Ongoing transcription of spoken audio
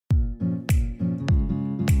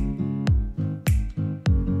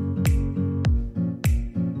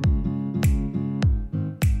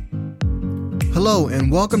Hello,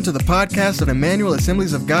 and welcome to the podcast of Emmanuel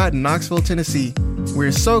Assemblies of God in Knoxville, Tennessee.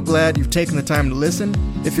 We're so glad you've taken the time to listen.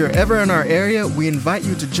 If you're ever in our area, we invite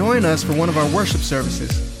you to join us for one of our worship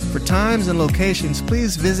services. For times and locations,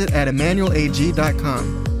 please visit at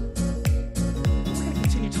emmanuelag.com. We're going to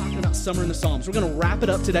continue talking about summer in the Psalms. We're going to wrap it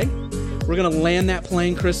up today. We're going to land that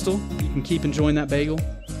plane, Crystal. You can keep enjoying that bagel.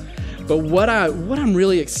 But what I'm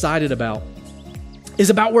really excited about is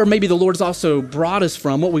about where maybe the Lord's also brought us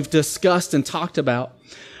from, what we've discussed and talked about,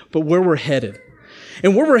 but where we're headed.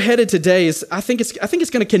 And where we're headed today is, I think it's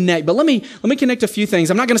going to connect, but let me connect a few things.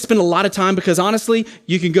 I'm not going to spend a lot of time because honestly,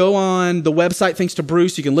 you can go on the website, thanks to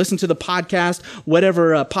Bruce, you can listen to the podcast,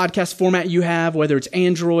 whatever podcast format you have, whether it's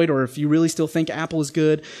Android or if you really still think Apple is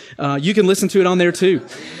good, you can listen to it on there too.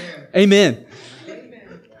 Amen.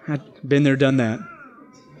 I've been there, done that.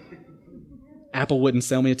 Apple wouldn't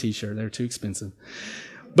sell me a t-shirt. They're too expensive.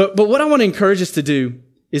 But what I want to encourage us to do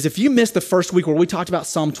is if you missed the first week where we talked about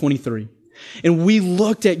Psalm 23 and we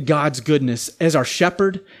looked at God's goodness as our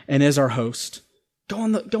shepherd and as our host, go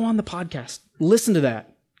on the podcast. Listen to that.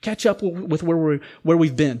 Catch up with where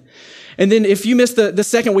we've been. And then if you missed the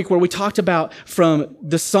second week where we talked about from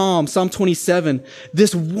the Psalm 27,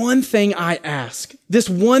 this one thing I ask, this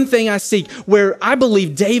one thing I seek, where I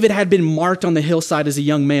believe David had been marked on the hillside as a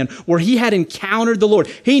young man, where he had encountered the Lord.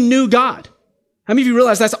 He knew God. How many of you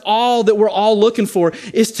realize that's all that we're all looking for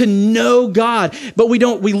is to know God? But we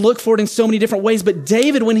look for it in so many different ways. But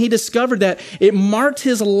David, when he discovered that, it marked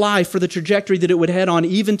his life for the trajectory that it would head on,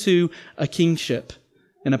 even to a kingship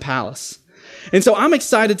in a palace. And so I'm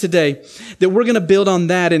excited today that we're going to build on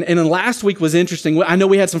that. And last week was interesting. I know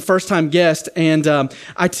we had some first-time guests, and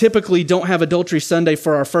I typically don't have Adultery Sunday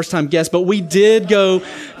for our first-time guests, but we did go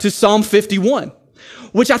to Psalm 51,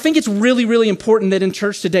 which I think it's really, really important that in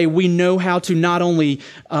church today we know how to not only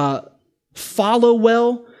follow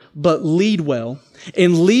well, but lead well.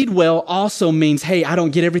 And lead well also means, hey, I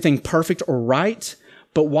don't get everything perfect or right,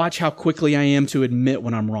 but watch how quickly I am to admit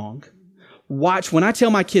when I'm wrong. Watch, when I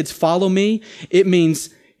tell my kids, follow me, it means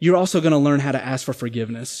you're also going to learn how to ask for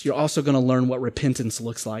forgiveness. You're also going to learn what repentance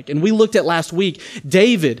looks like. And we looked at last week,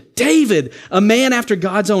 David, a man after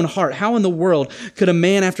God's own heart. How in the world could a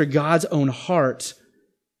man after God's own heart,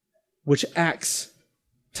 which Acts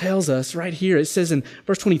tells us right here, it says in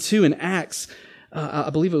verse 22 in Acts, I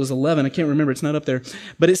believe it was 11, I can't remember, it's not up there,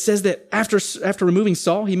 but it says that after removing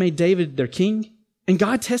Saul, he made David their king, and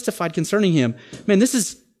God testified concerning him. Man, this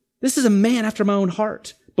is a man after my own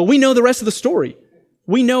heart. But we know the rest of the story.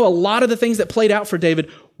 We know a lot of the things that played out for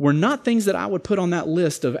David were not things that I would put on that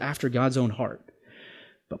list of after God's own heart.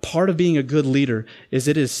 But part of being a good leader is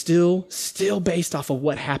it is still based off of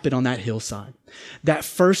what happened on that hillside. That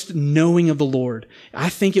first knowing of the Lord. I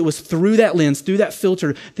think it was through that lens, through that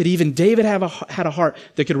filter, that even David had a heart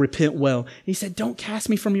that could repent well. He said, don't cast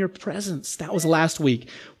me from your presence. That was last week,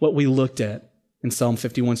 what we looked at in Psalm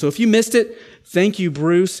 51. So if you missed it, thank you,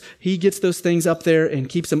 Bruce. He gets those things up there and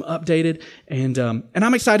keeps them updated. And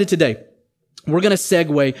I'm excited today. We're going to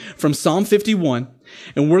segue from Psalm 51,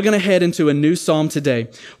 and we're going to head into a new psalm today,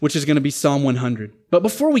 which is going to be Psalm 100. But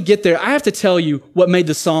before we get there, I have to tell you what made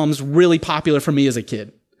the Psalms really popular for me as a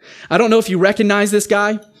kid. I don't know if you recognize this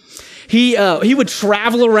guy. He would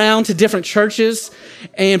travel around to different churches,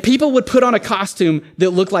 and people would put on a costume that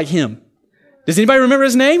looked like him. Does anybody remember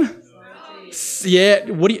his name? Yeah,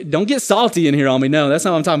 don't get Salty in here on me. No, that's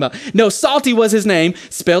not what I'm talking about. No, Salty was his name,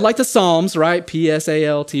 spelled like the Psalms, right?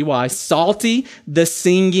 P-S-A-L-T-Y. Salty, the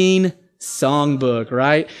singing songbook,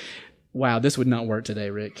 right? Wow, this would not work today,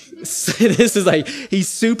 Rick. This is he's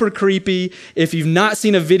super creepy. If you've not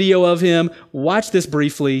seen a video of him, watch this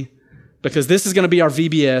briefly, because this is going to be our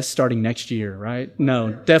VBS starting next year, right?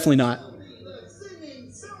 No, definitely not.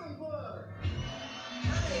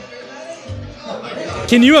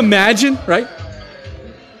 Can you imagine, right?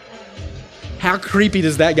 How creepy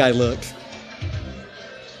does that guy look?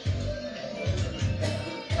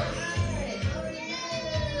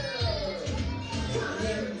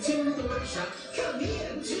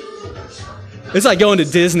 It's like going to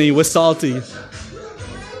Disney with Salty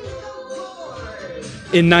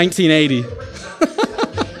in 1980. All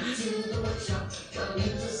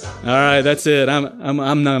right, that's it. I'm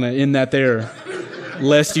not gonna end that there,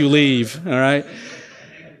 lest you leave. All right.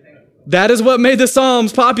 That is what made the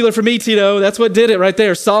Psalms popular for me, Tito. That's what did it right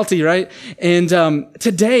there, Salty, right? And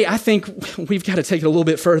today, I think we've got to take it a little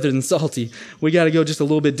bit further than Salty. We got to go just a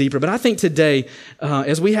little bit deeper. But I think today,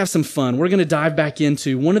 as we have some fun, we're going to dive back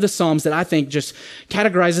into one of the Psalms that I think just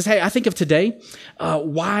categorizes, hey, I think of today,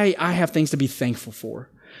 why I have things to be thankful for.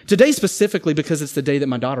 Today specifically because it's the day that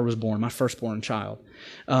my daughter was born, my firstborn child.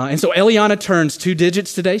 And so Eliana turns 2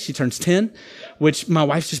 digits today. She turns 10, which my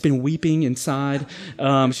wife's just been weeping inside.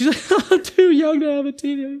 She's like, I'm too young to have a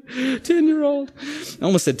 10-year-old. I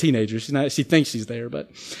almost said teenager. She thinks she's there, but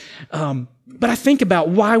I think about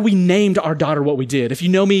why we named our daughter what we did. If you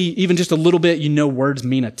know me even just a little bit, you know words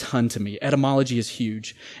mean a ton to me. Etymology is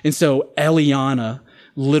huge. And so Eliana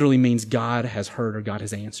literally means God has heard or God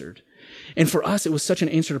has answered. And for us, it was such an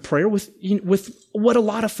answer to prayer with what a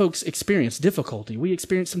lot of folks experience, difficulty. We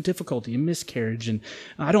experienced some difficulty and miscarriage, and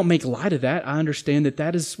I don't make light of that. I understand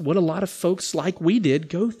that is what a lot of folks like we did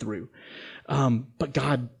go through. But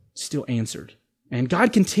God still answered, and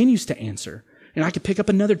God continues to answer. And I could pick up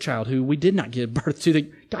another child who we did not give birth to.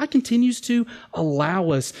 That God continues to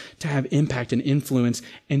allow us to have impact and influence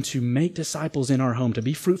and to make disciples in our home, to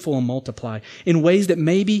be fruitful and multiply in ways that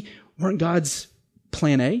maybe weren't God's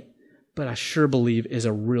plan A, but I sure believe is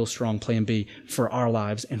a real strong plan B for our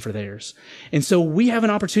lives and for theirs. And so we have an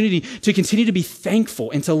opportunity to continue to be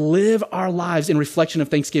thankful and to live our lives in reflection of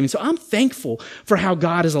thanksgiving. So I'm thankful for how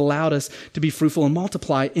God has allowed us to be fruitful and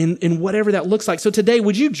multiply in whatever that looks like. So today,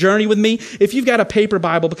 would you journey with me? If you've got a paper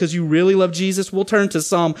Bible because you really love Jesus, we'll turn to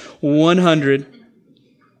Psalm 100.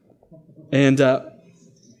 And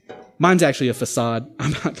mine's actually a facade.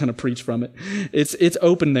 I'm not going to preach from it. It's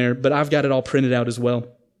open there, but I've got it all printed out as well.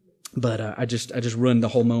 But I just ruined the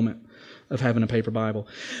whole moment of having a paper Bible.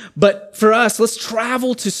 But for us, let's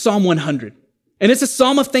travel to Psalm 100. And it's a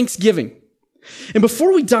psalm of thanksgiving. And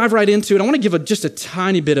before we dive right into it, I want to give just a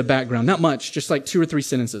tiny bit of background. Not much, just like 2 or 3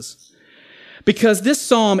 sentences. Because this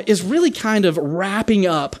psalm is really kind of wrapping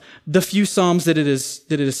up the few psalms that it is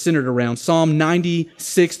centered around. Psalm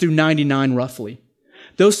 96 through 99, roughly.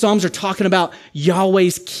 Those psalms are talking about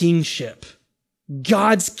Yahweh's kingship,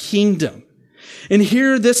 God's kingdom. And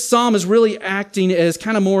here, this psalm is really acting as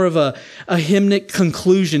kind of more of a hymnic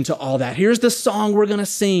conclusion to all that. Here's the song we're going to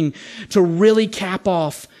sing to really cap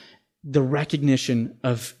off the recognition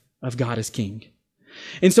of God as King.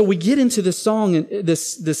 And so we get into this song,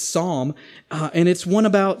 this psalm, and it's one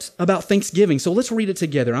about thanksgiving. So let's read it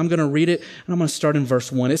together. I'm going to read it, and I'm going to start in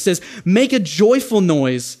verse 1. It says, "Make a joyful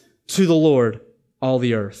noise to the Lord, all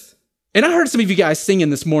the earth." And I heard some of you guys singing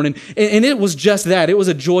this morning, and it was just that. It was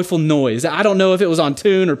a joyful noise. I don't know if it was on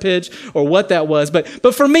tune or pitch or what that was, but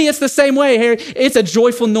for me, it's the same way, Harry. It's a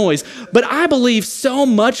joyful noise. But I believe so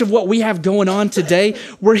much of what we have going on today,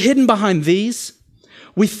 we're hidden behind these.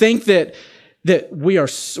 We think that we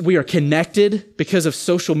are connected because of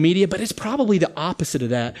social media, but it's probably the opposite of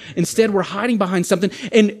that. Instead, we're hiding behind something.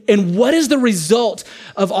 And what is the result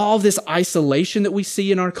of all this isolation that we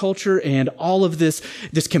see in our culture and all of this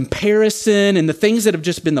comparison and the things that have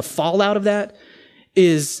just been the fallout of that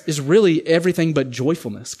is really everything but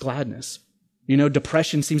joyfulness, gladness. You know,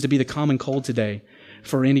 depression seems to be the common cold today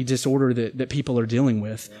for any disorder that people are dealing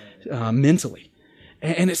with mentally.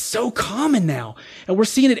 And it's so common now. And we're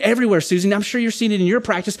seeing it everywhere, Susan. I'm sure you're seeing it in your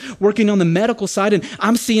practice, working on the medical side, and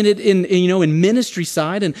I'm seeing it in ministry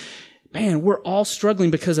side. And man, we're all struggling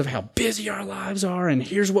because of how busy our lives are. And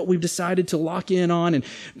here's what we've decided to lock in on and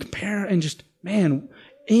compare and just, man,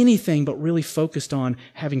 anything but really focused on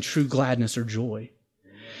having true gladness or joy.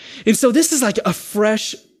 And so this is like a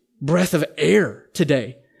fresh breath of air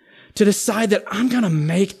today to decide that I'm going to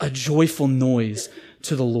make a joyful noise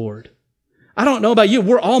to the Lord. I don't know about you.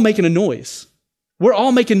 We're all making a noise. We're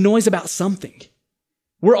all making noise about something.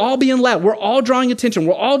 We're all being loud. We're all drawing attention.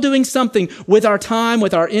 We're all doing something with our time,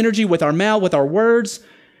 with our energy, with our mouth, with our words.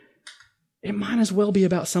 It might as well be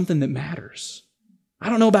about something that matters. I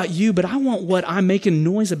don't know about you, but I want what I'm making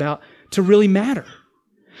noise about to really matter.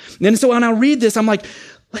 And so when I read this, I'm like,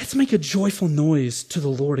 let's make a joyful noise to the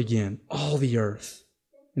Lord again, all the earth.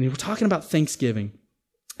 And we're talking about thanksgiving.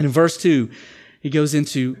 And in verse 2, he goes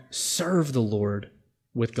into serve the Lord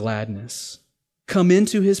with gladness. Come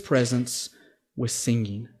into his presence with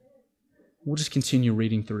singing. We'll just continue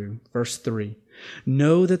reading through. Verse 3.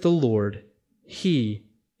 Know that the Lord, he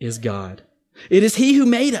is God. It is he who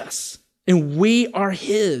made us, and we are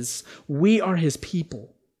his. We are his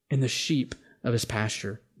people and the sheep of his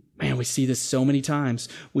pasture. Man, we see this so many times.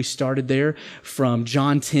 We started there from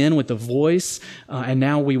John 10 with the voice, and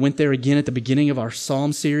now we went there again at the beginning of our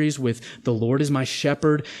Psalm series with the Lord is my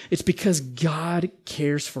shepherd. It's because God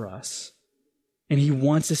cares for us, and he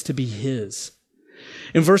wants us to be his.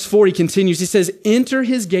 In verse 4, he continues. He says, enter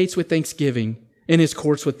his gates with thanksgiving and his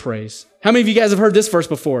courts with praise. How many of you guys have heard this verse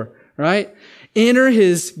before, right? Enter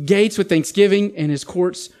his gates with thanksgiving and his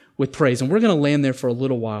courts with praise. And we're going to land there for a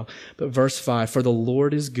little while. But verse 5, for the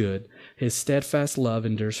Lord is good. His steadfast love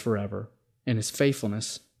endures forever, and his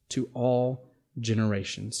faithfulness to all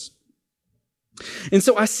generations. And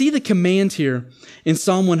so I see the command here in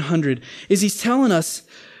Psalm 100 is he's telling us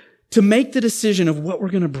to make the decision of what we're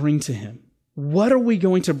going to bring to him. What are we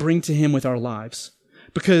going to bring to him with our lives?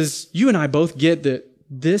 Because you and I both get that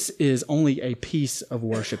this is only a piece of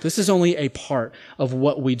worship. This is only a part of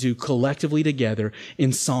what we do collectively together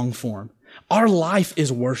in song form. Our life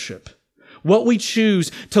is worship. What we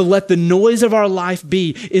choose to let the noise of our life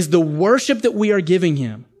be is the worship that we are giving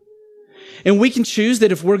him. And we can choose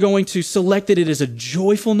that if we're going to select that it is a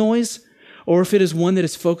joyful noise, or if it is one that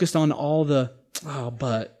is focused on all the,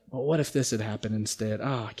 but what if this had happened instead?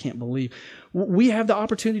 I can't believe. We have the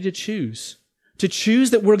opportunity to choose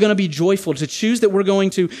that we're going to be joyful, to choose that we're going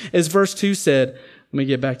to, as verse 2 said, let me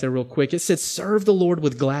get back there real quick. It said, serve the Lord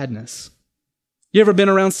with gladness. You ever been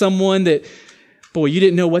around someone that, boy, you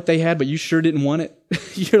didn't know what they had, but you sure didn't want it?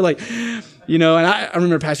 You're like, and I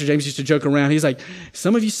remember Pastor James used to joke around. He's like,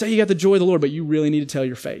 some of you say you got the joy of the Lord, but you really need to tell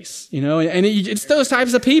your face, and it's those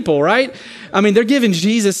types of people, right? I mean, they're giving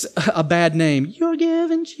Jesus a bad name. You're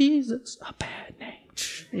giving Jesus a bad name.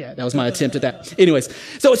 Yeah, that was my attempt at that. Anyways,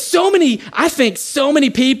 I think so many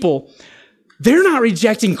people, they're not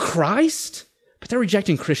rejecting Christ, but they're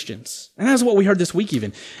rejecting Christians. And that's what we heard this week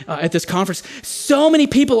even at this conference. So many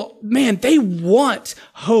people, man, they want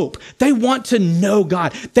hope. They want to know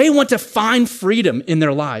God. They want to find freedom in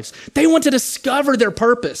their lives. They want to discover their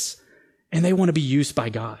purpose. And they want to be used by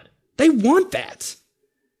God. They want that.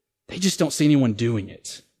 They just don't see anyone doing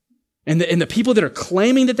it. And the people that are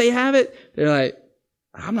claiming that they have it, they're like,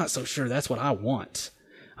 I'm not so sure that's what I want.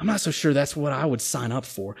 I'm not so sure that's what I would sign up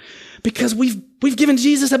for. Because we've given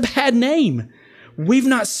Jesus a bad name. We've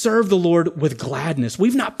not served the Lord with gladness.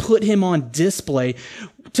 We've not put him on display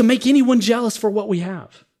to make anyone jealous for what we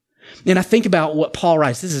have. And I think about what Paul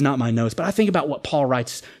writes. This is not my notes, but I think about what Paul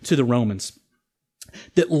writes to the Romans.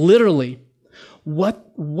 That literally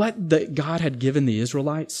what God had given the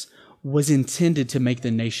Israelites was intended to make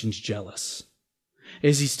the nations jealous.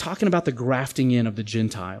 As he's talking about the grafting in of the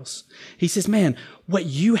Gentiles. He says, man, what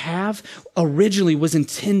you have originally was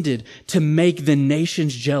intended to make the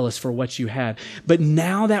nations jealous for what you had. But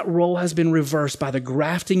now that role has been reversed by the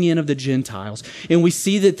grafting in of the Gentiles. And we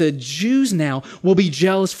see that the Jews now will be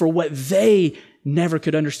jealous for what they never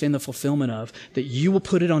could understand the fulfillment of, that you will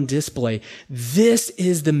put it on display. This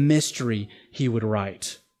is the mystery, he would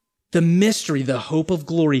write. The mystery, the hope of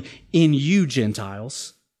glory in you,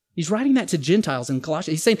 Gentiles. He's writing that to Gentiles in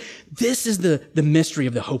Colossians. He's saying, this is the mystery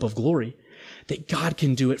of the hope of glory, that God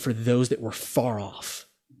can do it for those that were far off,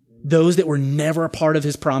 those that were never a part of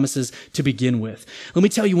his promises to begin with. Let me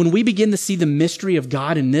tell you, when we begin to see the mystery of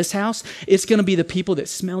God in this house, it's going to be the people that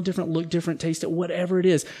smell different, look different, taste it, whatever it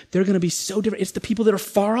is. They're going to be so different. It's the people that are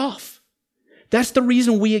far off. That's the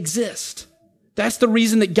reason we exist. That's the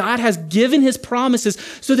reason that God has given his promises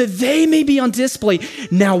so that they may be on display.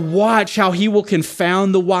 Now watch how he will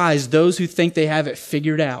confound the wise, those who think they have it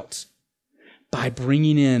figured out, by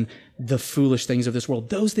bringing in the foolish things of this world.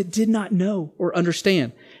 Those that did not know or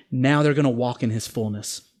understand, now they're going to walk in his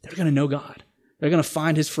fullness. They're going to know God. They're going to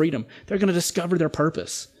find his freedom. They're going to discover their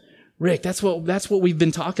purpose. Rick, that's what we've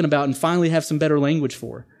been talking about and finally have some better language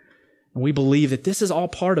for. And we believe that this is all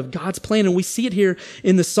part of God's plan. And we see it here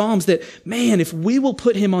in the Psalms that, man, if we will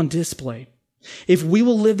put him on display, if we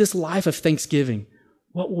will live this life of thanksgiving,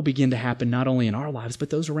 what will begin to happen not only in our lives, but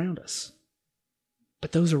those around us?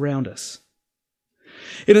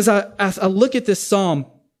 And as I look at this Psalm,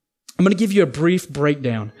 I'm going to give you a brief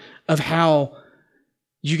breakdown of how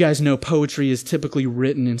you guys know poetry is typically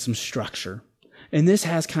written in some structure. And this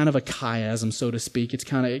has kind of a chiasm, so to speak.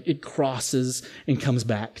 It crosses and comes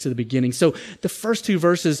back to the beginning. So the first two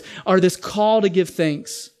verses are this call to give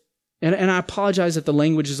thanks. And I apologize if the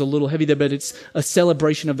language is a little heavy there, but it's a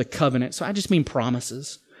celebration of the covenant. So I just mean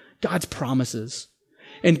promises. God's promises.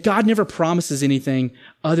 And God never promises anything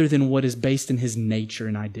other than what is based in his nature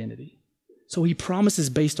and identity. So he promises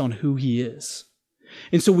based on who he is.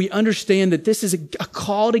 And so we understand that this is a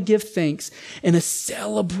call to give thanks and a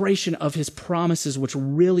celebration of his promises, which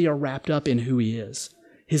really are wrapped up in who he is,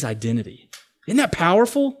 his identity. Isn't that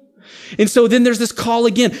powerful? And so then there's this call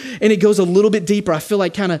again, and it goes a little bit deeper. I feel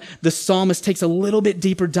like kind of the psalmist takes a little bit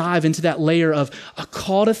deeper dive into that layer of a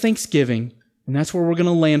call to thanksgiving. And that's where we're going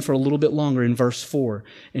to land for a little bit longer in verse 4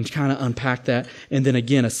 and kind of unpack that. And then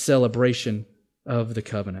again, a celebration of the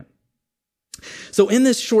covenant. So in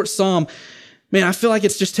this short psalm, man, I feel like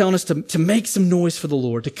it's just telling us to make some noise for the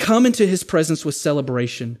Lord, to come into his presence with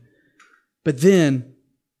celebration. But then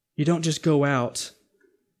you don't just go out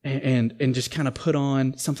and just kind of put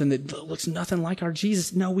on something that looks nothing like our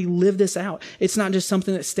Jesus. No, we live this out. It's not just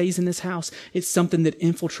something that stays in this house. It's something that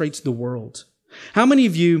infiltrates the world. How many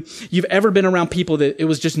of you've ever been around people that it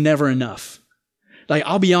was just never enough? Like,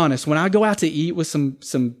 I'll be honest, when I go out to eat with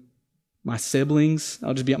my siblings,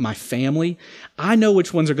 I'll just be my family, I know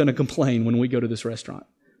which ones are going to complain when we go to this restaurant.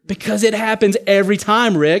 Because it happens every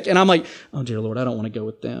time, Rick. And I'm like, oh, dear Lord, I don't want to go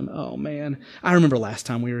with them. Oh, man. I remember last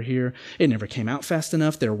time we were here, it never came out fast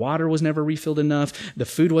enough. Their water was never refilled enough. The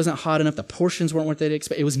food wasn't hot enough. The portions weren't what they'd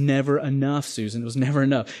expect. It was never enough, Susan. It was never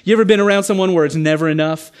enough. You ever been around someone where it's never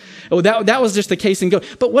enough? Oh, that was just the case and go.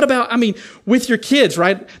 But what about, with your kids,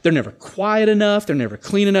 right? They're never quiet enough. They're never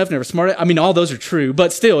clean enough, never smart. All those are true.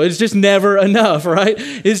 But still, it's just never enough, right?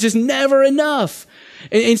 It's just never enough.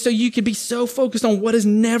 And so you could be so focused on what is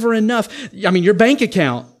never enough. Your bank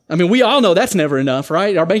account. We all know that's never enough,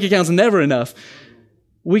 right? Our bank account's never enough.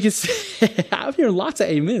 We could say, I'm hearing lots of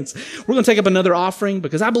amens. We're going to take up another offering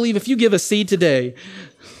because I believe if you give a seed today,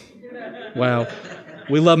 wow,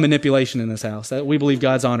 we love manipulation in this house. We believe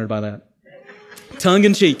God's honored by that. Tongue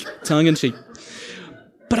in cheek.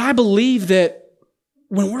 But I believe that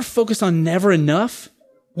when we're focused on never enough,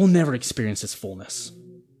 we'll never experience its fullness.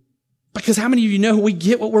 Because how many of you know we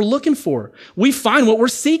get what we're looking for? We find what we're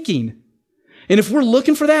seeking. And if we're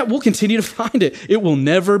looking for that, we'll continue to find it. It will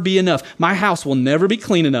never be enough. My house will never be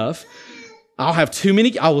clean enough. I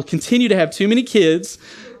will continue to have too many kids.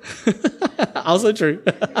 Also true.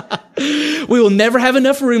 We will never have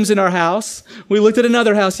enough rooms in our house. We looked at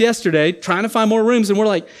another house yesterday trying to find more rooms, and we're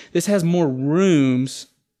like, this has more rooms,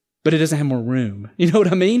 but it doesn't have more room. You know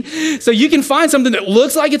what I mean? So you can find something that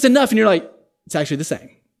looks like it's enough, and you're like, it's actually the same.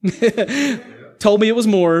 Told me it was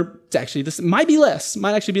more. It's actually this. Might be less.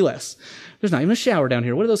 Might actually be less. There's not even a shower down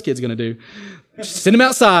here. What are those kids going to do? Just send them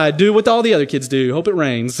outside. Do what all the other kids do. Hope it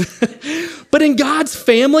rains. But in God's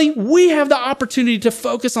family, we have the opportunity to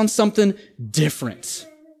focus on something different.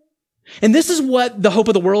 And this is what the hope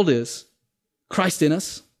of the world is. Christ in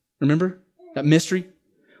us. Remember that mystery?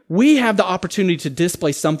 We have the opportunity to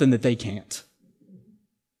display something that they can't.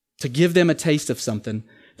 To give them a taste of something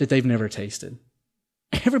that they've never tasted.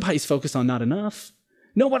 Everybody's focused on not enough.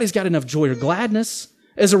 Nobody's got enough joy or gladness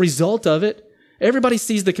as a result of it. Everybody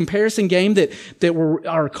sees the comparison game that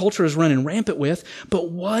our culture is running rampant with.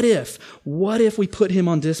 But what if we put him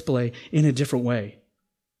on display in a different way?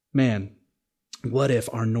 Man, what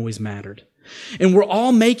if our noise mattered? And we're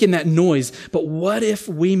all making that noise, but what if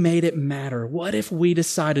we made it matter? What if we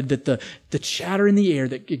decided that the chatter in the air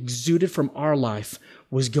that exuded from our life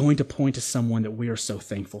was going to point to someone that we are so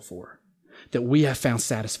thankful for? That we have found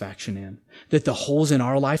satisfaction in, that the holes in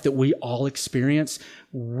our life that we all experience,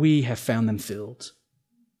 we have found them filled.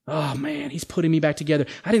 Oh man, he's putting me back together.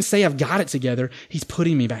 I didn't say I've got it together. He's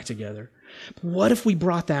putting me back together. What if we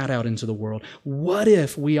brought that out into the world? What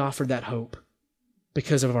if we offered that hope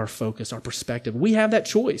because of our focus, our perspective? We have that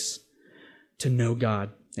choice to know God,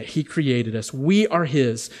 that he created us. We are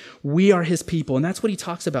his people. And that's what he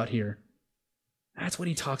talks about here. That's what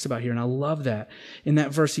he talks about here. And I love that. In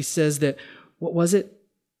that verse, he says that, what was it?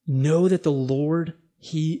 Know that the Lord,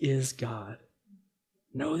 he is God.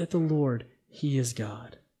 Know that the Lord, he is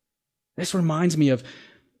God. This reminds me of,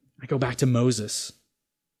 I go back to Moses.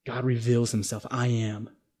 God reveals himself. I am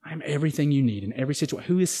everything you need in every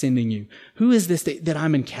situation. Who is sending you? Who is this that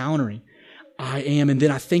I'm encountering? I am. And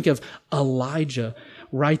then I think of Elijah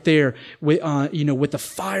right there with the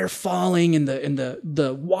fire falling and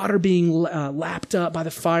the water being lapped up by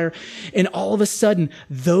the fire. And all of a sudden,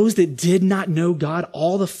 those that did not know God,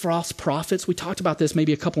 all the false prophets, we talked about this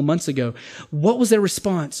maybe a couple months ago. What was their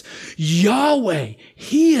response? Yahweh,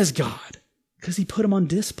 he is God, because he put them on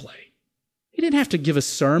display. He didn't have to give a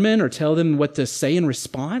sermon or tell them what to say in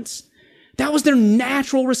response. That was their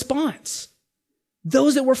natural response.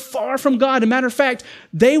 Those that were far from God. As a matter of fact,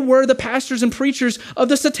 they were the pastors and preachers of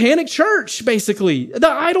the satanic church, basically, the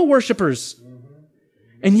idol worshipers.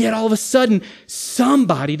 And yet all of a sudden,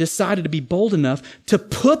 somebody decided to be bold enough to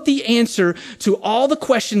put the answer to all the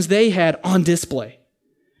questions they had on display.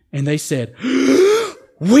 And they said,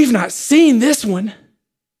 we've not seen this one.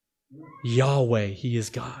 Yahweh, he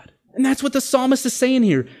is God. And that's what the psalmist is saying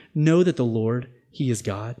here. Know that the Lord, he is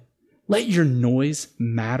God. Let your noise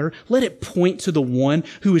matter. Let it point to the one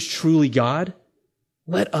who is truly God.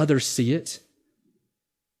 Let others see it.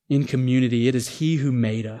 In community, it is he who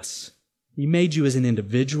made us. He made you as an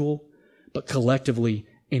individual, but collectively,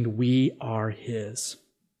 and we are his.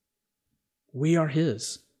 We are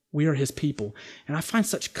his. We are his people. And I find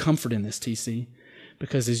such comfort in this, TC,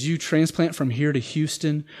 because as you transplant from here to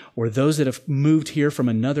Houston, or those that have moved here from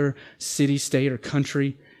another city, state, or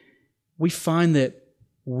country, we find that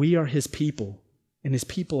we are his people, and his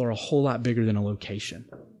people are a whole lot bigger than a location.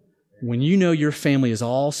 When you know your family is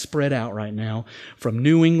all spread out right now from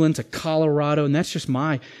New England to Colorado, and that's just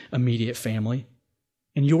my immediate family,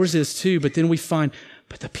 and yours is too, but then we find,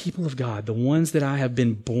 but the people of God, the ones that I have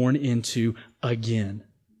been born into again,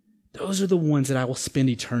 those are the ones that I will spend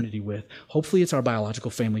eternity with. Hopefully it's our biological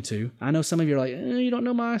family too. I know some of you are like, you don't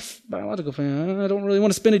know my biological family. I don't really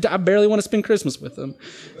want to spend it. I barely want to spend Christmas with them.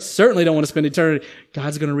 Certainly don't want to spend eternity.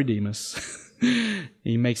 God's going to redeem us.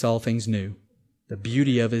 He makes all things new. The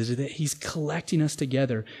beauty of it is that he's collecting us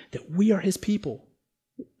together, that we are his people.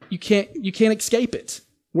 You can't escape it.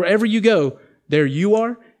 Wherever you go, there you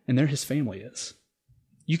are, and there his family is.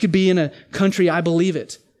 You could be in a country, I believe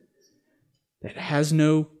it, that has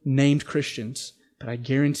no named Christians, but I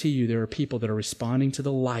guarantee you there are people that are responding to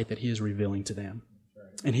the light that he is revealing to them.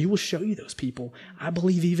 And he will show you those people, I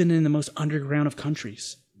believe, even in the most underground of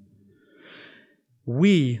countries.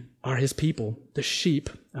 We are his people, the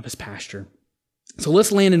sheep of his pasture. So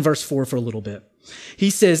let's land in verse 4 for a little bit.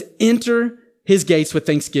 He says, enter his gates with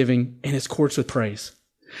thanksgiving and his courts with praise.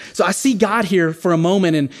 So I see God here for a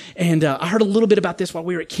moment, and I heard a little bit about this while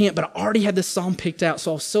we were at camp, but I already had this psalm picked out,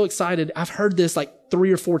 so I was so excited. I've heard this like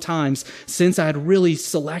 3 or 4 times since I had really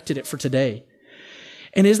selected it for today.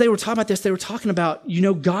 And as they were talking about this, they were talking about,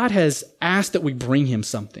 God has asked that we bring him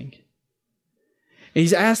something. And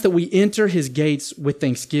he's asked that we enter his gates with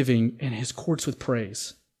thanksgiving and his courts with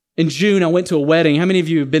praise. In June, I went to a wedding. How many of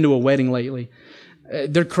you have been to a wedding lately?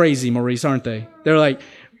 They're crazy, Maurice, aren't they? They're like,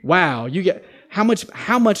 wow, you get... How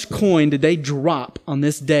much coin did they drop on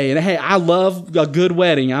this day? And hey, I love a good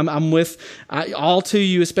wedding. I'm with all to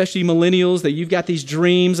you, especially millennials, that you've got these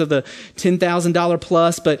dreams of the $10,000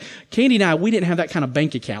 plus. But Candy and I, we didn't have that kind of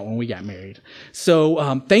bank account when we got married.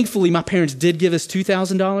 So thankfully, my parents did give us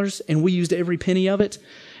 $2,000, and we used every penny of it.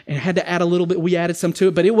 And had to add a little bit. We added some to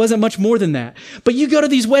it, but it wasn't much more than that. But you go to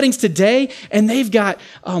these weddings today, and they've got,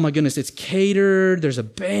 oh my goodness, it's catered. There's a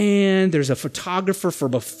band. There's a photographer for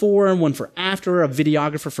before and one for after, a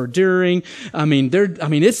videographer for during.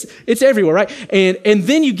 It's everywhere, right? And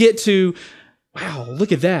then you get to, wow,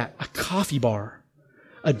 look at that, a coffee bar,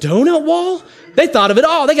 a donut wall. They thought of it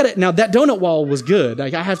all. They got it. Now that donut wall was good.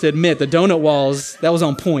 Like, I have to admit, the donut walls, that was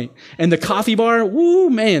on point. And the coffee bar, woo,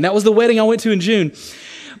 man, that was the wedding I went to in June.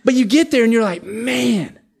 But you get there and you're like,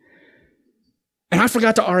 man. And I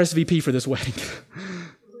forgot to RSVP for this wedding.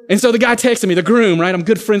 And so the guy texted me, the groom, right? I'm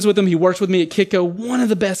good friends with him. He works with me at Kitco. One of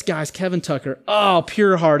the best guys, Kevin Tucker. Oh,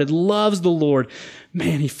 pure-hearted, loves the Lord.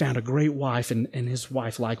 Man, he found a great wife, and his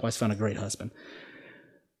wife likewise found a great husband.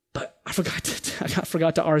 But I forgot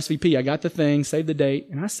to RSVP. I got the thing, saved the date,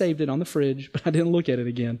 and I saved it on the fridge, but I didn't look at it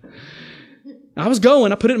again. I was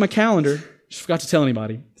going. I put it in my calendar. Just forgot to tell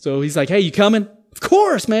anybody. So he's like, hey, you coming? Of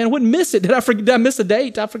course, man. I wouldn't miss it. Did I miss a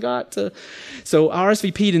date? I forgot to. So I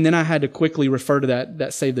RSVP'd, and then I had to quickly refer to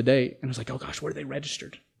that save the date. And I was like, oh gosh, where are they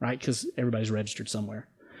registered? Right? Because everybody's registered somewhere.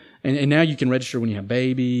 And now you can register when you have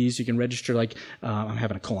babies. You can register like, I'm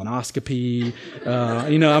having a colonoscopy.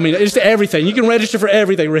 Just everything. You can register for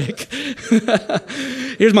everything, Rick.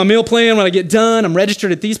 Here's my meal plan when I get done. I'm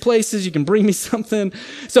registered at these places. You can bring me something.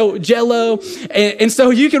 So Jell-O. And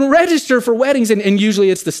so you can register for weddings. And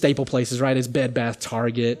usually it's the staple places, right? It's Bed Bath,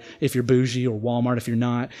 Target, if you're bougie, or Walmart if you're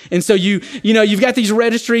not. And so you've got these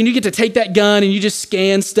registry, and you get to take that gun and you just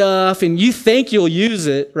scan stuff, and you think you'll use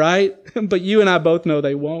it, right? But you and I both know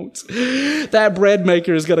they won't. That bread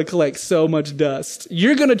maker is going to collect so much dust.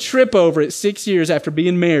 You're going to trip over it 6 years after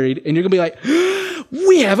being married, and you're going to be like,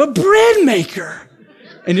 we have a bread maker.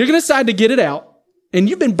 And you're going to decide to get it out. And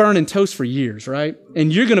you've been burning toast for years, right?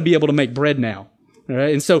 And you're going to be able to make bread now. All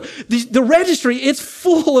right? And so the registry, it's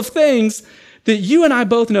full of things that you and I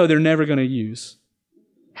both know they're never going to use.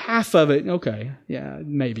 Half of it, okay, yeah,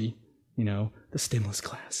 maybe, the stimulus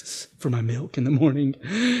classes for my milk in the morning.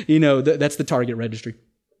 That's the Target registry.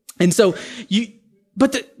 And so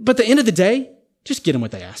but the end of the day, just get them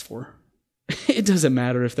what they ask for. It doesn't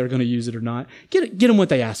matter if they're going to use it or not. Get them what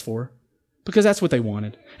they asked for, because that's what they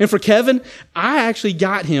wanted. And for Kevin, I actually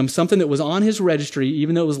got him something that was on his registry,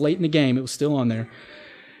 even though it was late in the game, it was still on there.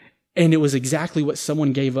 And it was exactly what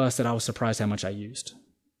someone gave us that I was surprised how much I used.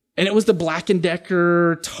 And it was the Black &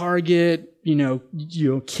 Decker Target,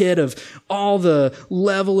 kit of all the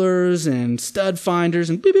levelers and stud finders,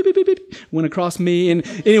 and beep, beep, beep, beep, beep, went across me. And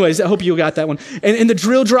anyways, I hope you got that one. And the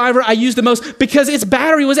drill driver I used the most because its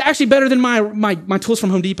battery was actually better than my tools from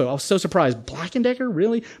Home Depot. I was so surprised. Black & Decker,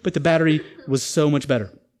 really? But the battery was so much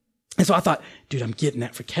better. And so I thought, dude, I'm getting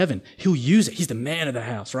that for Kevin. He'll use it. He's the man of the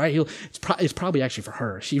house, right? It's probably actually for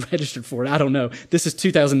her. She registered for it. I don't know. This is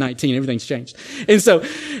 2019. Everything's changed. And so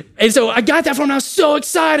I got that for him. I was so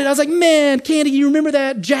excited. I was like, man, Candy, you remember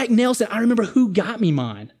that? Jack Nelson. I remember who got me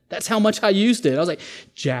mine. That's how much I used it. I was like,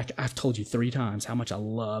 Jack, I've told you 3 times how much I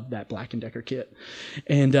love that Black & Decker kit.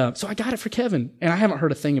 And so I got it for Kevin. And I haven't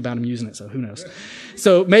heard a thing about him using it, so who knows?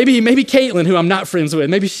 So maybe Caitlin, who I'm not friends with,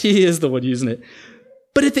 maybe she is the one using it.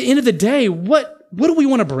 But at the end of the day, what do we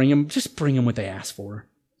want to bring them? Just bring them what they ask for.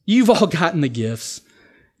 You've all gotten the gifts.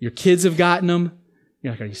 Your kids have gotten them.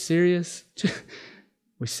 You're like, are you serious?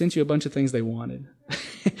 We sent you a bunch of things they wanted.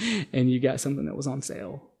 And you got something that was on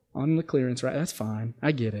sale, on the clearance, right? That's fine.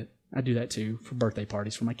 I get it. I do that too for birthday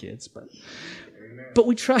parties for my kids. But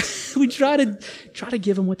we try to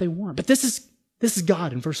give them what they want. But this is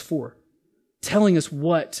God in verse 4 telling us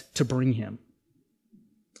what to bring him.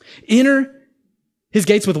 Enter his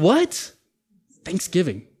gates with what?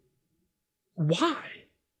 Thanksgiving. Why?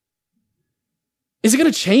 Is it going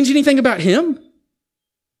to change anything about him?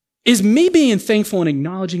 Is me being thankful and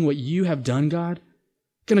acknowledging what you have done, God,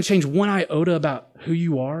 going to change one iota about who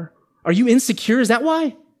you are? Are you insecure? Is that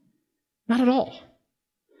why? Not at all.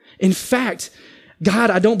 In fact,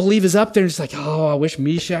 God, I don't believe is up there and just like, oh, I wish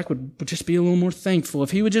Meshach would just be a little more thankful.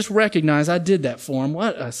 If he would just recognize I did that for him.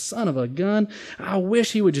 What a son of a gun. I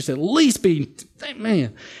wish he would just at least be,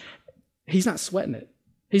 man. He's not sweating it.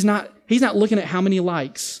 He's not looking at how many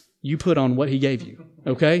likes you put on what he gave you,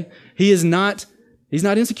 okay? He's not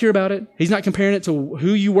insecure about it. He's not comparing it to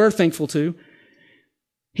who you were thankful to.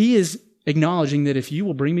 He is acknowledging that if you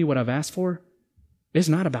will bring me what I've asked for, it's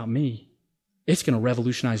not about me. It's going to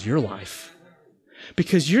revolutionize your life.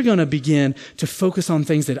 Because you're going to begin to focus on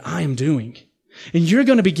things that I am doing. And you're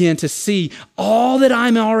going to begin to see all that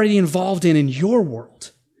I'm already involved in your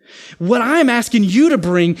world. What I'm asking you to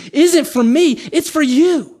bring isn't for me, it's for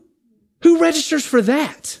you. Who registers for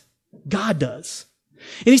that? God does.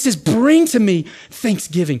 And he says, bring to me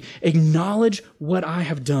thanksgiving. Acknowledge what I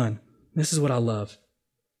have done. This is what I love.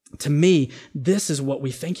 To me, this is what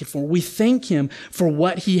we thank him for. We thank him for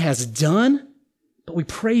what he has done, but we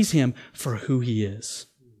praise him for who he is.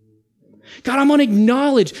 God, I'm going to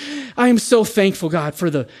acknowledge, I am so thankful, God, for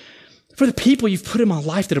the people you've put in my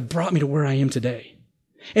life that have brought me to where I am today.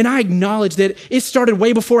 And I acknowledge that it started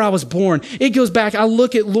way before I was born. It goes back, I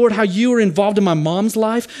look at, Lord, how you were involved in my mom's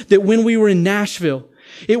life, that when we were in Nashville,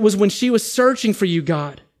 it was when she was searching for you,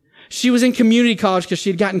 God. She was in community college because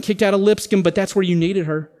she had gotten kicked out of Lipscomb, but that's where you needed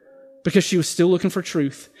her, because she was still looking for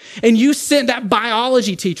truth. And you sent that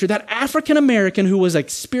biology teacher, that African American who was a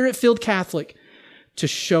spirit-filled Catholic, to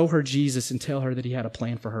show her Jesus and tell her that he had a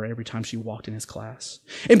plan for her every time she walked in his class.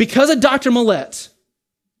 And because of Dr. Millette,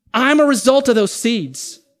 I'm a result of those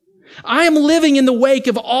seeds. I am living in the wake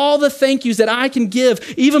of all the thank yous that I can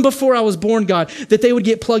give even before I was born, God, that they would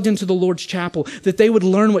get plugged into the Lord's chapel, that they would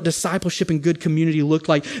learn what discipleship and good community looked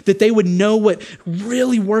like, that they would know what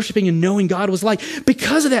really worshiping and knowing God was like.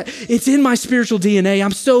 Because of that, it's in my spiritual DNA.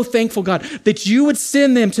 I'm so thankful, God, that you would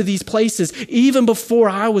send them to these places. Even before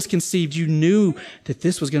I was conceived, you knew that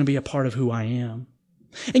this was going to be a part of who I am.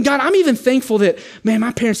 And God, I'm even thankful that, man,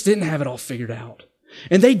 my parents didn't have it all figured out.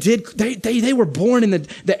 And they were born in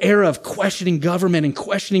the era of questioning government and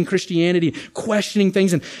questioning Christianity, questioning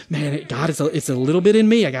things. And man, God, it's a little bit in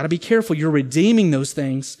me. I got to be careful. You're redeeming those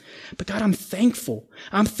things. But God, I'm thankful.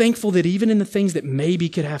 I'm thankful that even in the things that maybe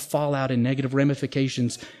could have fallout and negative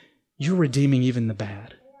ramifications, you're redeeming even the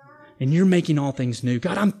bad. And you're making all things new.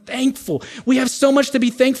 God, I'm thankful. We have so much to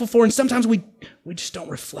be thankful for. And sometimes we just don't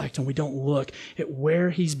reflect and we don't look at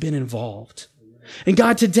where he's been involved. And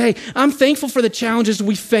God, today, I'm thankful for the challenges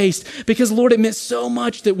we faced because, Lord, it meant so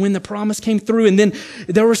much that when the promise came through and then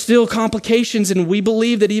there were still complications and we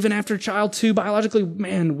believe that even after child 2, biologically,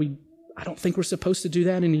 man, I don't think we're supposed to do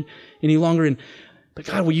that any longer. But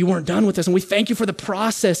God, you weren't done with us and we thank you for the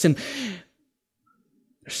process. And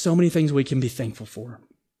there's so many things we can be thankful for.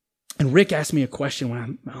 And Rick asked me a question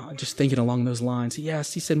when I'm just thinking along those lines.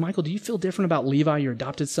 He said, Michael, do you feel different about Levi, your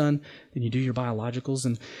adopted son, than you do your biologicals?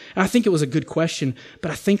 And I think it was a good question, but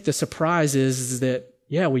I think the surprise is that,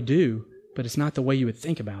 yeah, we do, but it's not the way you would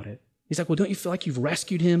think about it. He's like, well, don't you feel like you've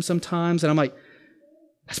rescued him sometimes? And I'm like,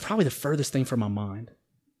 that's probably the furthest thing from my mind.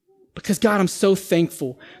 Because God, I'm so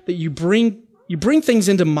thankful that you bring things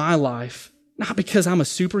into my life, not because I'm a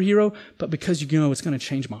superhero, but because you know it's going to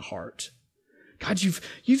change my heart. God, you've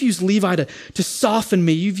used Levi to soften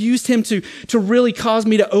me. You've used him to really cause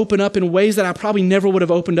me to open up in ways that I probably never would have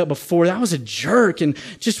opened up before. That was a jerk and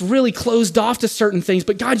just really closed off to certain things.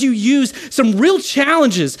 But God, you used some real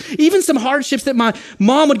challenges, even some hardships that my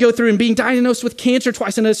mom would go through and being diagnosed with cancer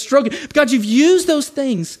twice and a stroke. But God, you've used those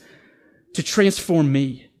things to transform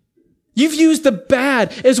me. You've used the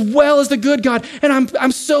bad as well as the good, God. And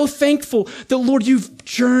I'm so thankful that, Lord, you've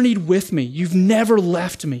journeyed with me. You've never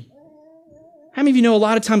left me. How many of you know a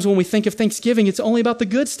lot of times when we think of Thanksgiving, it's only about the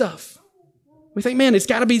good stuff? We think, man, it's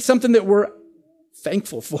got to be something that we're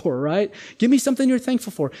thankful for, right? Give me something you're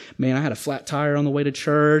thankful for. Man, I had a flat tire on the way to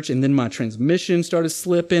church, and then my transmission started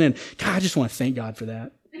slipping, and God, I just want to thank God for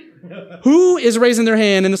that. Who is raising their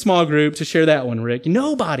hand in the small group to share that one, Rick?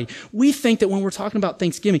 Nobody. We think that when we're talking about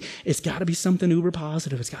Thanksgiving, it's got to be something uber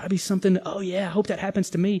positive. It's got to be something, oh yeah, I hope that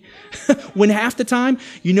happens to me. When half the time,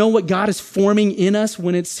 you know what God is forming in us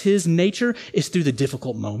when it's his nature is through the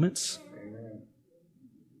difficult moments. Amen.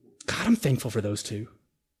 God, I'm thankful for those two.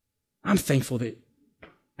 I'm thankful that,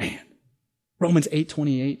 man, Romans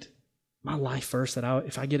 8:28, my life verse that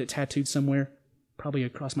if I get it tattooed somewhere, probably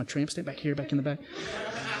across my tramp stamp back here, back in the back.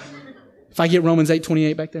 If I get Romans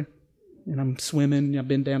 8:28 back there, and I'm swimming, I've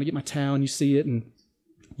been down to get my towel, and you see it, and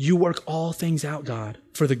you work all things out, God,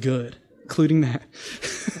 for the good, including that.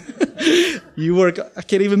 You work, I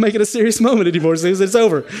can't even make it a serious moment anymore, so it's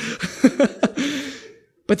over.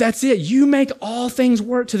 But that's it. You make all things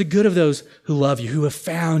work to the good of those who love you, who have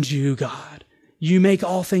found you, God. You make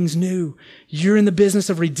all things new. You're in the business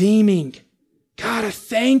of redeeming. God, I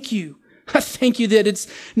thank you. I thank you that it's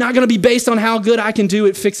not going to be based on how good I can do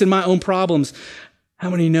at fixing my own problems. How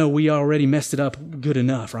many know we already messed it up good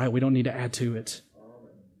enough, right? We don't need to add to it.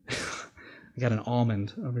 I got an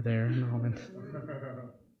almond over there. An almond.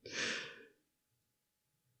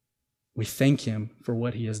 We thank him for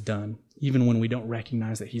what he has done, even when we don't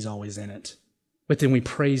recognize that he's always in it. But then we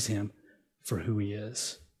praise him for who he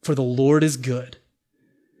is. For the Lord is good.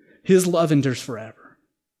 His love endures forever.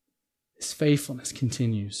 His faithfulness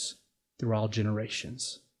continues through all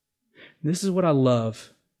generations. This is what I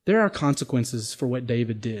love. There are consequences for what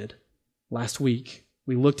David did. Last week,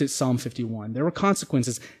 we looked at Psalm 51. There were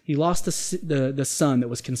consequences. He lost the son that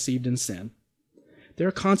was conceived in sin. There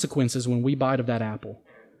are consequences when we bite of that apple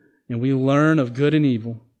and we learn of good and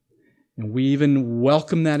evil and we even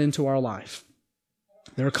welcome that into our life.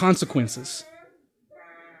 There are consequences.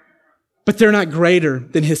 But they're not greater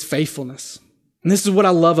than his faithfulness. And this is what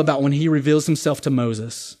I love about when he reveals himself to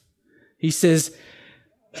Moses. He says,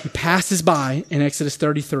 he passes by in Exodus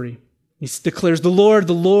 33. He declares, the Lord,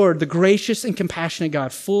 the gracious and compassionate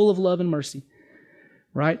God, full of love and mercy,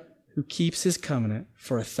 right? Who keeps his covenant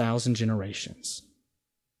for 1,000 generations.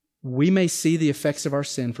 We may see the effects of our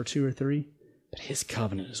sin for 2 or 3, but his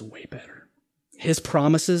covenant is way better. His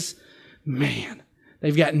promises, man,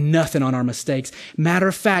 they've got nothing on our mistakes. Matter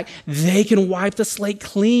of fact, they can wipe the slate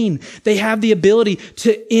clean. They have the ability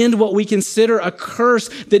to end what we consider a curse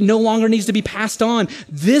that no longer needs to be passed on.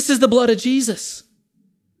 This is the blood of Jesus.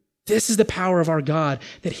 This is the power of our God,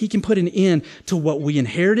 that he can put an end to what we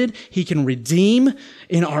inherited. He can redeem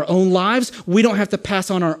in our own lives. We don't have to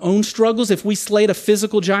pass on our own struggles. If we slayed a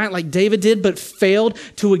physical giant like David did, but failed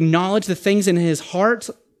to acknowledge the things in his heart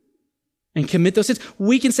and commit those sins,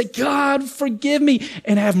 we can say, God, forgive me,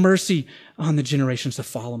 and have mercy on the generations to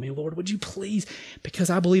follow me. Lord, would you please?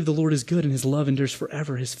 Because I believe the Lord is good and his love endures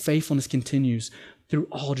forever. His faithfulness continues through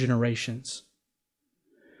all generations.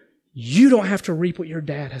 You don't have to reap what your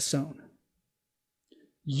dad has sown.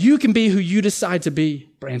 You can be who you decide to be,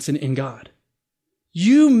 Branson, in God.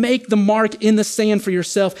 You make the mark in the sand for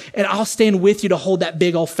yourself, and I'll stand with you to hold that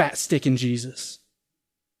big old fat stick in Jesus.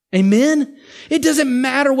 Amen? It doesn't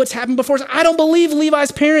matter what's happened before us. I don't believe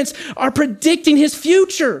Levi's parents are predicting his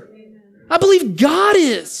future. I believe God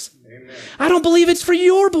is. Amen. I don't believe it's for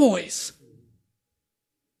your boys.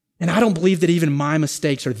 And I don't believe that even my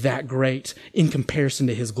mistakes are that great in comparison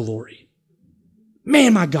to his glory.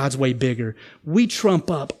 Man, my God's way bigger. We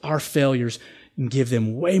trump up our failures and give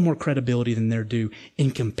them way more credibility than they're due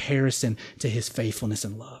in comparison to his faithfulness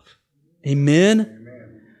and love. Amen?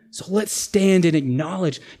 Amen. So let's stand and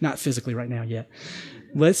acknowledge, not physically right now yet,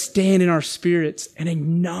 let's stand in our spirits and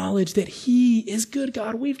acknowledge that he is good,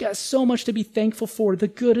 God. We've got so much to be thankful for, the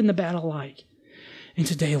good and the bad alike. And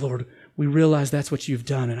today, Lord, we realize that's what you've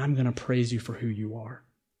done, and I'm going to praise you for who you are.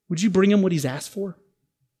 Would you bring him what he's asked for?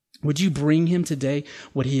 Would you bring him today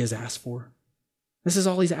what he has asked for? This is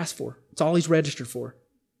all he's asked for. It's all he's registered for.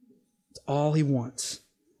 It's all he wants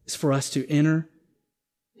is for us to enter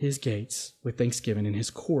his gates with thanksgiving and his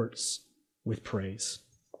courts with praise.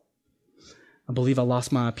 I believe I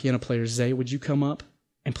lost my piano player. Zay, would you come up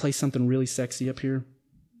and play something really sexy up here?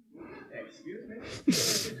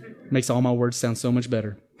 Excuse me? Makes all my words sound so much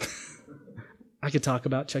better. I could talk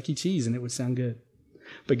about Chuck E. Cheese and it would sound good.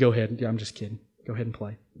 But go ahead. Yeah, I'm just kidding. Go ahead and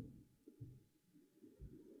play.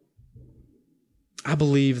 I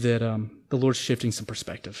believe that the Lord's shifting some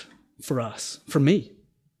perspective for us, for me.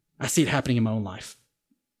 I see it happening in my own life.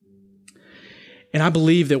 And I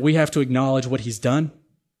believe that we have to acknowledge what he's done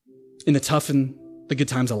in the tough and the good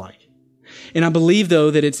times alike. And I believe, though,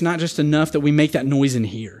 that it's not just enough that we make that noise in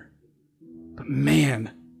here. But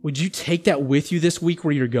man, would you take that with you this week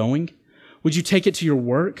where you're going? Would you take it to your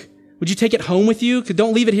work? Would you take it home with you?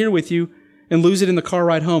 Don't leave it here with you and lose it in the car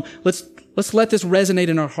ride home. Let's let this resonate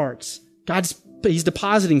in our hearts. He's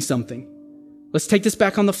depositing something. Let's take this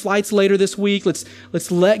back on the flights later this week. Let's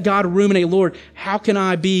let God ruminate. Lord, how can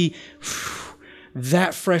I be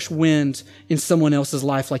that fresh wind in someone else's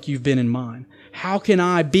life like you've been in mine? How can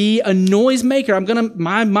I be a noisemaker?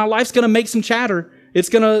 My life's gonna make some chatter. It's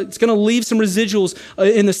gonna leave some residuals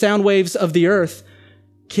in the sound waves of the earth.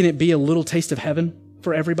 Can it be a little taste of heaven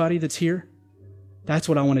for everybody that's here? That's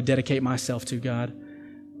what I want to dedicate myself to, God.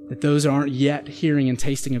 That those aren't yet hearing and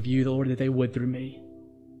tasting of you, Lord, that they would through me.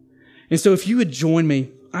 And so if you would join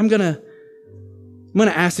me, I'm going to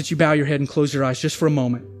ask that you bow your head and close your eyes just for a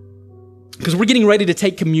moment. Because we're getting ready to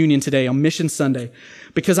take communion today on Mission Sunday.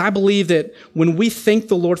 Because I believe that when we thank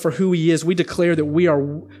the Lord for who he is, we declare that we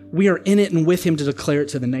are in it and with him to declare it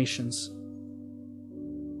to the nations.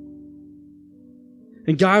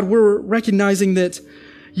 And God, we're recognizing that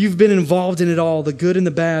you've been involved in it all, the good and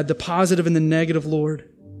the bad, the positive and the negative, Lord.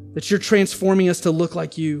 That you're transforming us to look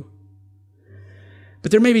like you. But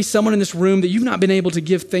there may be someone in this room that you've not been able to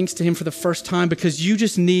give thanks to him for the first time because you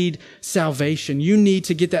just need salvation. You need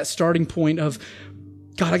to get that starting point of,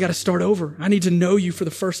 God, I got to start over. I need to know you for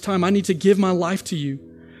the first time. I need to give my life to you.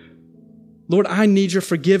 Lord, I need your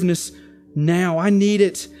forgiveness now. I need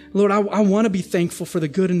it. Lord, I want to be thankful for the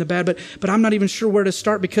good and the bad, but I'm not even sure where to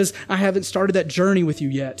start because I haven't started that journey with you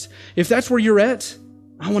yet. If that's where you're at,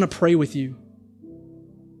 I want to pray with you.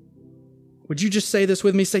 Would you just say this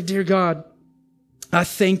with me? Say, dear God, I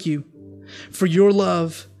thank you for your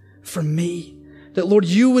love for me. That, Lord,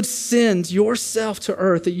 you would send yourself to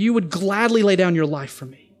earth, that you would gladly lay down your life for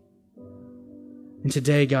me. And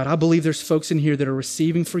today, God, I believe there's folks in here that are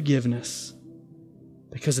receiving forgiveness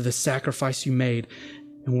because of the sacrifice you made.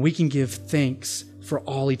 And we can give thanks for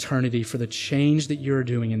all eternity for the change that you're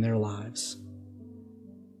doing in their lives.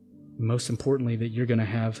 Most importantly, that you're going to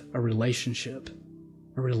have a relationship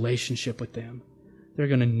with them. They're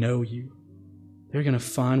going to know you. They're going to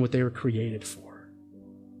find what they were created for.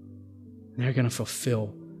 And they're going to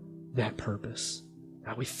fulfill that purpose.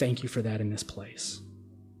 God, we thank you for that in this place.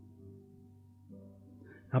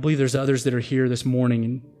 I believe there's others that are here this morning,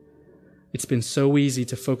 and it's been so easy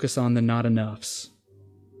to focus on the not enoughs.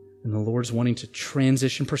 And the Lord's wanting to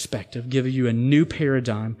transition perspective, give you a new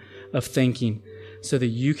paradigm of thinking so that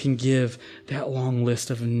you can give that long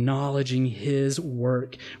list of acknowledging his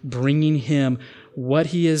work, bringing him what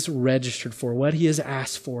he has registered for, what he has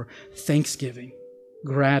asked for, thanksgiving,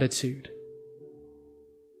 gratitude.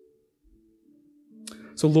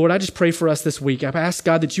 So Lord, I just pray for us this week. I ask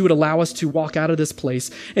God that you would allow us to walk out of this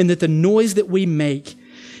place and that the noise that we make,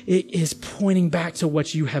 it is pointing back to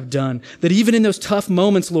what you have done. That even in those tough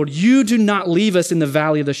moments, Lord, you do not leave us in the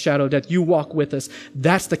valley of the shadow of death. You walk with us.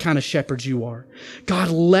 That's the kind of shepherd you are. God,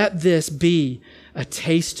 let this be a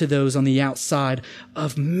taste to those on the outside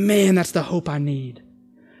of, man, that's the hope I need.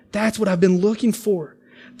 That's what I've been looking for.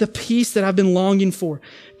 The peace that I've been longing for.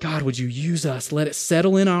 God, would you use us? Let it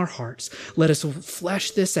settle in our hearts. Let us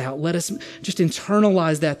flesh this out. Let us just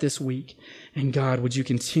internalize that this week. And God, would you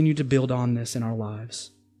continue to build on this in our lives?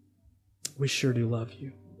 We sure do love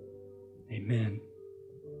you. Amen.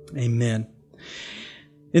 Amen.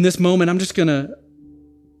 In this moment, I'm just going to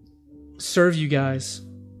serve you guys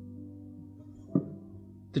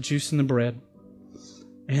the juice and the bread.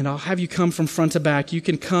 And I'll have you come from front to back. You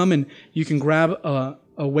can come and you can grab a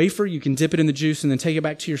wafer, you can dip it in the juice and then take it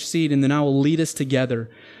back to your seat, and then I will lead us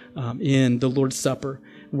together in the Lord's Supper.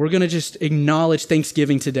 We're going to just acknowledge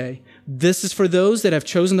Thanksgiving today. This is for those that have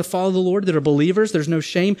chosen to follow the Lord, that are believers. There's no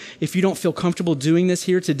shame. If you don't feel comfortable doing this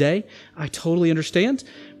here today, I totally understand.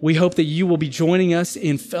 We hope that you will be joining us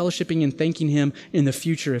in fellowshipping and thanking him in the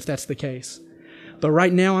future if that's the case. But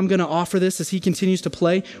right now, I'm going to offer this as he continues to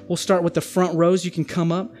play. We'll start with the front rows. You can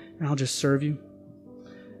come up, and I'll just serve you.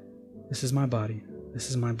 This is my body. This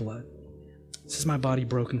is my blood. This is my body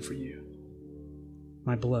broken for you.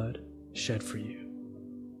 My blood shed for you.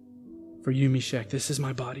 For you, Meshach, this is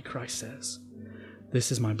my body, Christ says. This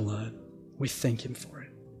is my blood. We thank him for it.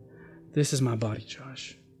 This is my body,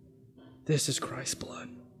 Josh. This is Christ's blood.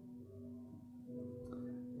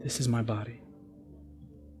 This is my body.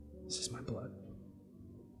 This is my blood.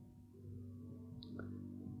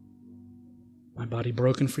 My body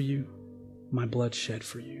broken for you, my blood shed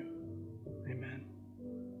for you. Amen.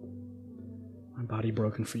 My body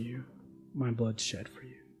broken for you, my blood shed for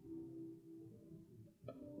you.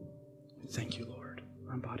 Thank you, Lord.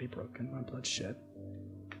 My body broken, my blood shed.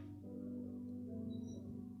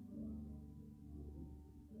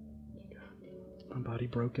 My body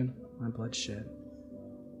broken, my blood shed.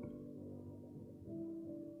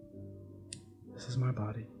 This is my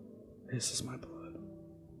body. This is my blood.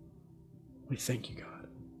 We thank you, God.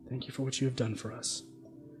 Thank you for what you have done for us.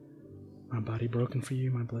 My body broken for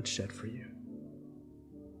you, my blood shed for you.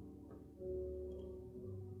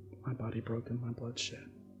 My body broken, my blood shed.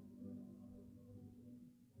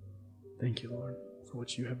 Thank you, Lord, for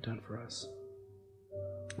what you have done for us.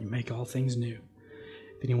 You make all things new.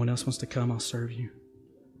 If anyone else wants to come, I'll serve you.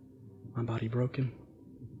 My body broken,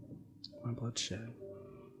 my blood shed.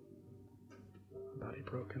 My body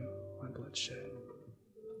broken, my blood shed.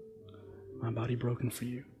 My body broken for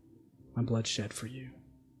you, my blood shed for you.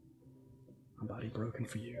 My body broken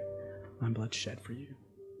for you, my blood shed for you.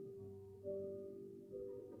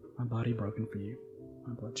 My body broken for you,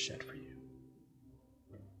 my blood shed for you.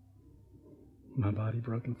 My body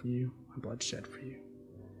broken for you, my blood shed for you.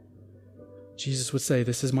 Jesus would say,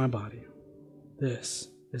 this is my body. This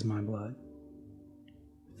is my blood.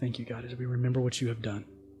 Thank you, God, as we remember what you have done.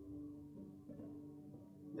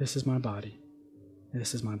 This is my body.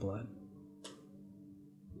 This is my blood.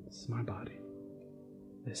 This is my body.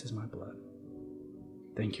 This is my blood.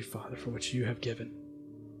 Thank you, Father, for what you have given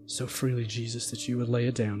so freely, Jesus, that you would lay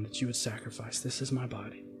it down, that you would sacrifice. This is my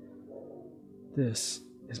body. This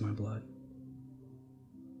is my blood.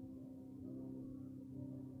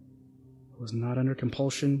 It was not under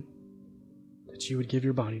compulsion that you would give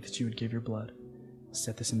your body, that you would give your blood. I'll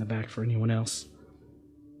set this in the back for anyone else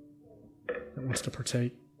that wants to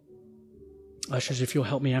partake. Ushers, if you'll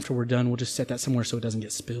help me after we're done, we'll just set that somewhere so it doesn't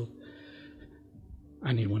get spilled.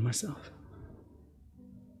 I need one myself.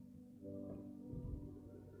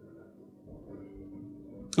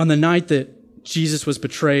 On the night that Jesus was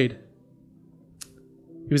betrayed,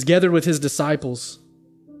 he was gathered with his disciples.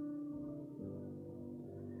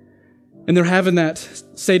 And they're having that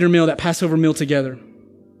Seder meal, that Passover meal together.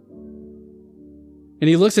 And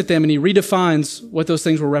he looks at them and he redefines what those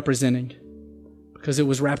things were representing, because it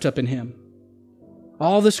was wrapped up in him.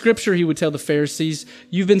 All the scripture, he would tell the Pharisees,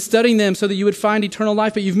 you've been studying them so that you would find eternal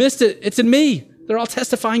life, but you've missed it. It's in me. They're all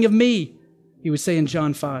testifying of me, he would say in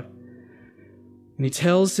John 5. And he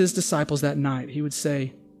tells his disciples that night, he would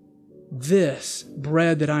say, this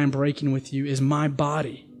bread that I am breaking with you is my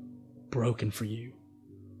body broken for you.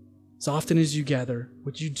 As often as you gather,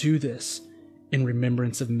 would you do this in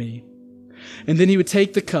remembrance of me? And then he would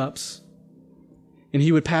take the cups and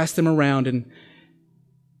he would pass them around, and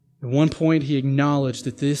at one point, he acknowledged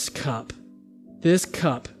that this cup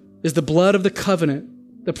is the blood of the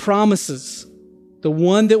covenant, the promises, the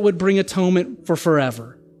one that would bring atonement for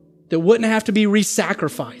forever, that wouldn't have to be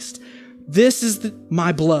re-sacrificed. This is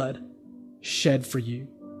my blood shed for you.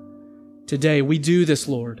 Today, we do this,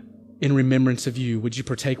 Lord, in remembrance of you. Would you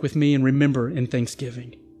partake with me and remember in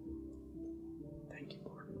thanksgiving? Thank you,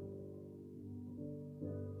 Lord.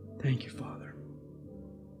 Thank you, Father.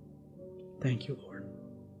 Thank you, Lord.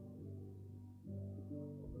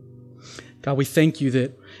 God, we thank you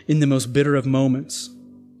that in the most bitter of moments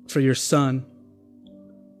for your Son,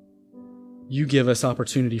 you give us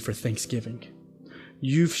opportunity for thanksgiving.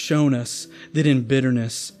 You've shown us that in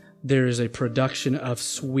bitterness, there is a production of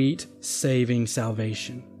sweet, saving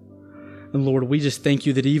salvation. And Lord, we just thank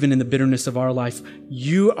you that even in the bitterness of our life,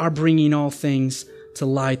 you are bringing all things to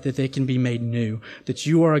light that they can be made new, that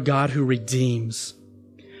you are a God who redeems.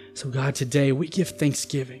 So God, today we give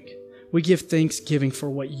thanksgiving. We give thanksgiving for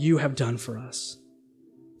what you have done for us.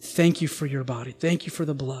 Thank you for your body. Thank you for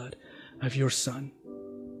the blood of your Son.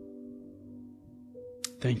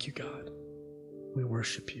 Thank you, God. We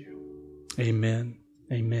worship you. Amen.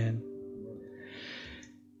 Amen.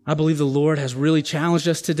 I believe the Lord has really challenged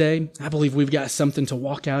us today. I believe we've got something to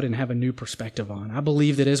walk out and have a new perspective on. I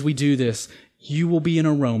believe that as we do this, you will be an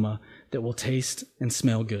aroma that will taste and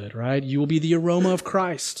smell good, right? You will be the aroma of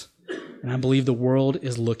Christ. And I believe the world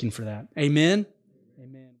is looking for that. Amen.